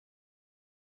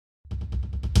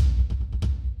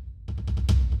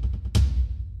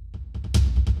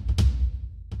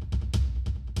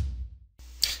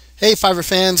Hey Fiverr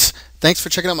fans, thanks for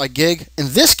checking out my gig.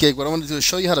 In this gig, what I want to do is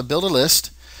show you how to build a list,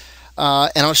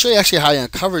 and I'll show you actually how I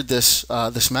uncovered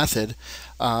this method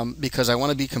because I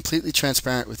want to be completely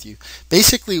transparent with you.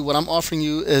 Basically, what I'm offering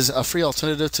you is a free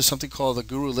alternative to something called the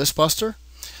Guru List Buster.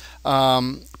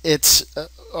 It's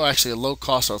actually a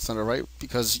low-cost alternative, right?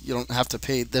 Because you don't have to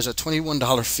pay. There's a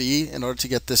 $21 fee in order to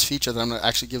get this feature that I'm going to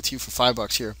actually give to you for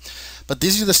 $5 here. But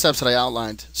these are the steps that I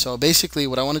outlined. So basically,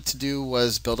 what I wanted to do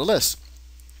was build a list.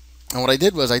 And what I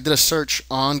did was I did a search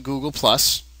on Google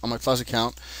Plus, on my Plus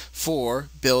account, for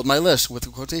build my list with the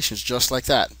quotations, just like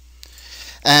that.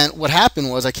 And what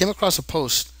happened was I came across a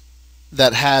post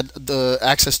that had the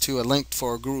access to a link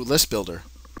for a Guru List Builder.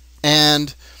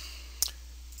 And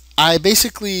I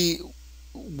basically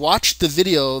watched the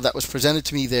video that was presented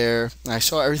to me there, and I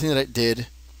saw everything that it did,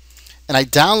 and I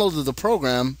downloaded the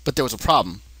program, but there was a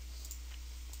problem.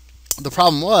 The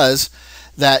problem was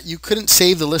that you couldn't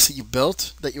save the list that you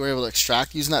built, that you were able to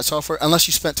extract using that software, unless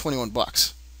you spent 21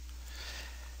 bucks.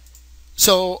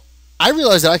 So I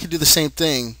realized that I could do the same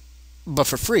thing, but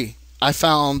for free. I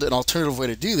found an alternative way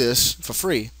to do this for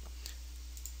free.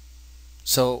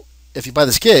 So if you buy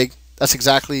this gig, that's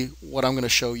exactly what I'm going to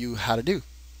show you how to do.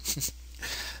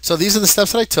 So these are the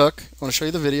steps that I took. I want to show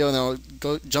you the video, and then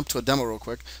I'll jump to a demo real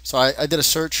quick. So I did a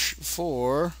search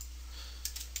for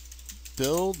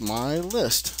build my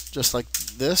list, just like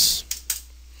this,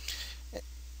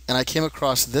 and I came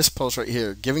across this post right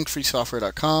here,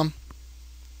 givingfreesoftware.com.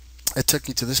 It took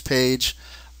me to this page.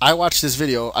 I watched this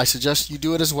video. I suggest you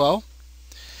do it as well.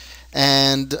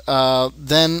 And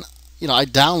then I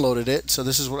downloaded it. So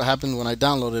this is what happened when I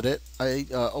downloaded it. I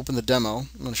opened the demo.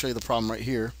 I'm going to show you the problem right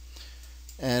here.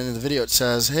 And in the video it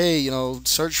says, hey,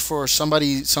 search for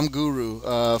somebody, some guru.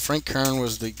 Frank Kern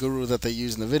was the guru that they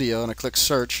used in the video, and I click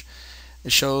search.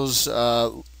 It shows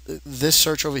this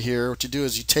search over here. What you do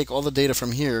is you take all the data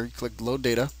from here, you click load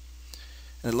data,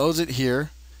 and it loads it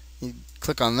here. You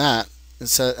click on that,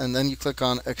 and then you click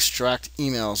on extract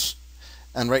emails,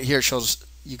 and right here it shows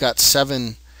you got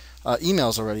 7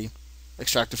 emails already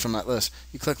extracted from that list.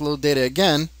 You click load data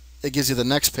again, it gives you the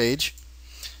next page.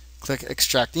 Click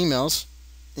extract emails,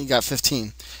 and you got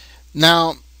 15.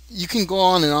 Now you can go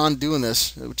on and on doing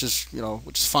this, which is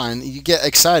fine. You get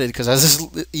excited because as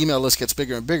this email list gets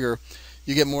bigger and bigger,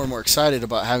 you get more and more excited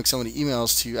about having so many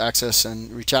emails to access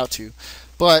and reach out to.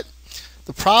 But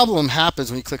the problem happens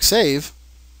when you click save.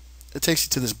 It takes you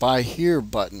to this buy here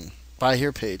button, buy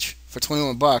here page. For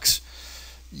 21 bucks,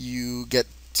 you get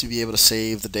to be able to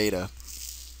save the data.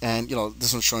 And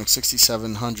this one's showing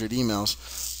 6,700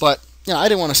 emails, but I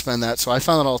didn't want to spend that, so I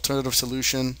found an alternative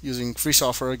solution using free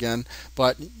software again,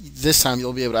 but this time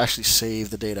you'll be able to actually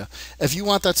save the data. If you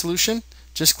want that solution,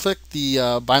 just click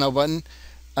the Buy Now button,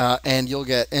 and you'll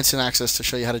get instant access to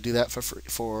show you how to do that for free,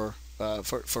 for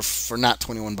not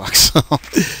 21 bucks.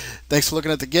 Thanks for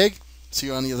looking at the gig. See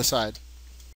you on the other side.